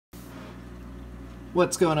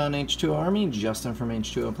What's going on, H2O Army? Justin from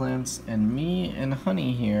H2O Plants, and me and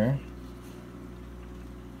Honey here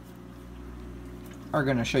are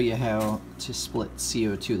going to show you how to split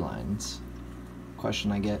CO2 lines.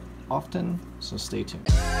 Question I get often, so stay tuned.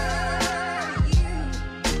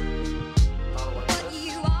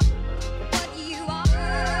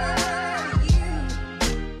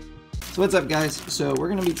 So what's up, guys? So we're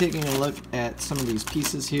going to be taking a look at some of these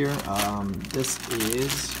pieces here. This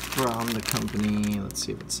is from the company, let's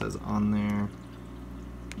see if it says on there,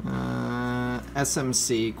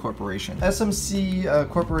 SMC Corporation. SMC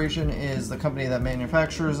Corporation is the company that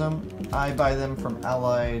manufactures them. I buy them from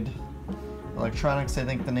Allied Electronics, I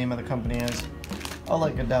think the name of the company is. I'll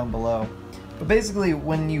link it down below. But basically,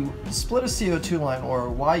 when you split a CO2 line, or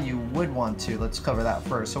why you would want to, let's cover that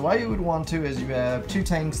first. So why you would want to is you have two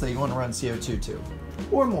tanks that you want to run CO2 to,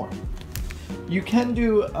 or more. You can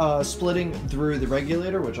do splitting through the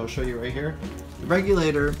regulator, which I'll show you right here. The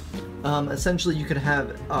regulator, essentially you could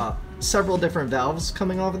have several different valves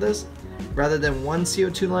coming off of this. Rather than one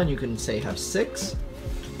CO2 line, you can say have 6.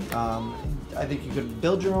 I think you could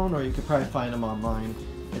build your own, or you could probably find them online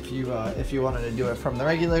if you wanted to do it from the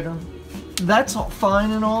regulator. That's all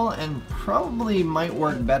fine and all, and probably might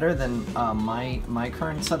work better than my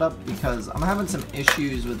current setup, because I'm having some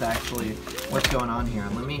issues with actually what's going on here.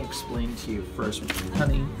 Let me explain to you first.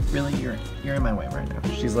 Honey, really, you're in my way right now.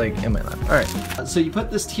 She's like in my lap. All right. So you put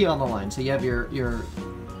this T on the line. So you have your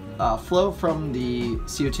flow from the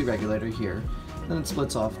CO2 regulator here. Then it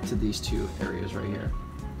splits off to these two areas right here.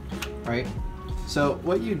 All right. So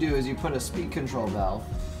what you do is you put a speed control valve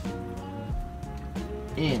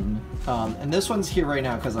in, and this one's here right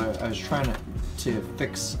now because I was trying to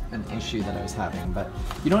fix an issue that I was having, but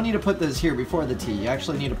you don't need to put this here before the T. You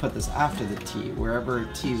actually need to put this after the T, wherever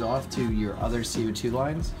it tees off to your other CO2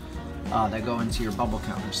 lines that go into your bubble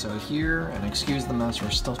counter. So here, and excuse the mess, we're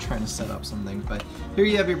still trying to set up some things, but here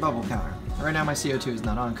you have your bubble counter. Right now my CO2 is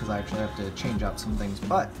not on because I actually have to change out some things,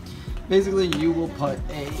 but basically you will put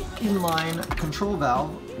a inline control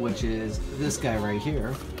valve, which is this guy right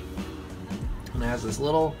here. And it has this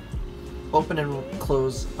little open and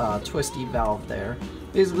close twisty valve there.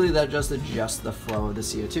 Basically that just adjusts the flow of the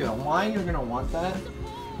CO2. And why you're going to want that,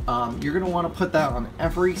 you're going to want to put that on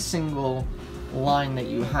every single line that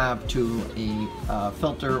you have to a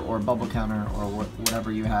filter or bubble counter or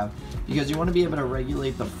whatever you have, because you want to be able to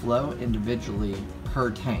regulate the flow individually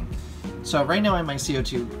per tank. So right now I have my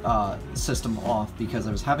CO2 system off because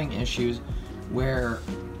I was having issues where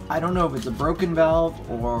I don't know if it's a broken valve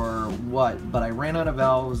or what, but I ran out of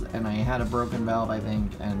valves and I had a broken valve, I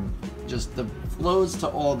think, and just the flows to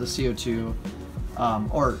all the CO2,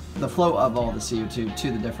 or the flow of all the CO2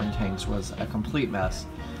 to the different tanks was a complete mess.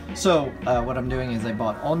 So what I'm doing is I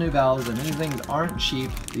bought all new valves, and these things aren't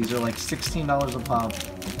cheap. These are like $16 a pop.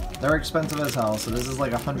 They're expensive as hell, so this is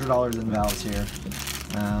like $100 in valves here.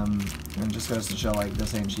 And it just goes to show, like,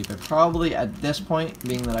 this ain't cheap. It probably, at this point,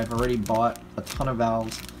 being that I've already bought a ton of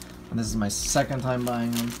valves, and this is my second time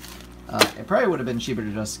buying them, it probably would have been cheaper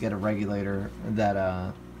to just get a regulator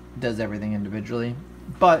that does everything individually.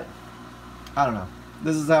 But I don't know.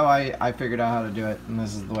 This is how I figured out how to do it, and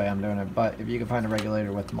this is the way I'm doing it. But if you can find a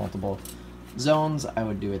regulator with multiple zones, I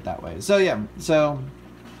would do it that way. So yeah, so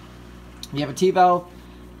you have a T valve.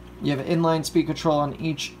 You have an inline speed control on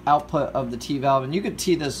each output of the T valve, and you could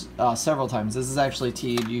T this several times. This is actually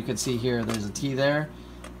T'd. You could see here there's a T there.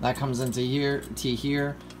 That comes into here, T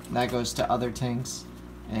here. That goes to other tanks,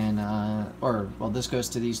 and well, this goes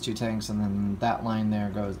to these two tanks, and then that line there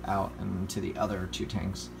goes out and to the other two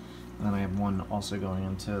tanks. And then I have one also going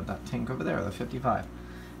into that tank over there, the 55.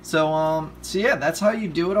 So yeah, that's how you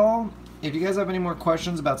do it all. If you guys have any more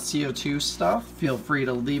questions about CO2 stuff, feel free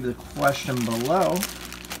to leave the question below.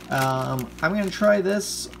 I'm going to try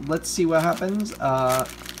this. Let's see what happens.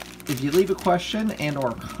 If you leave a question and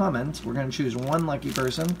or comment, we're going to choose one lucky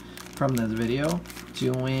person from this video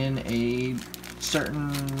to win a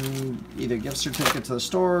certain either gift certificate to the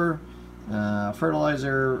store,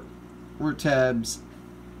 fertilizer, root tabs,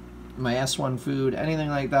 my S1 food, anything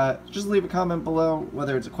like that. Just leave a comment below,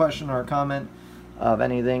 whether it's a question or a comment of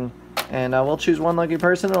anything, and we'll choose one lucky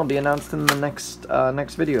person. It'll be announced in the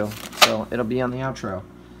next video, so it'll be on the outro.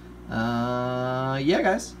 Yeah,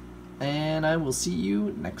 guys, and I will see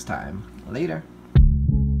you next time. Later.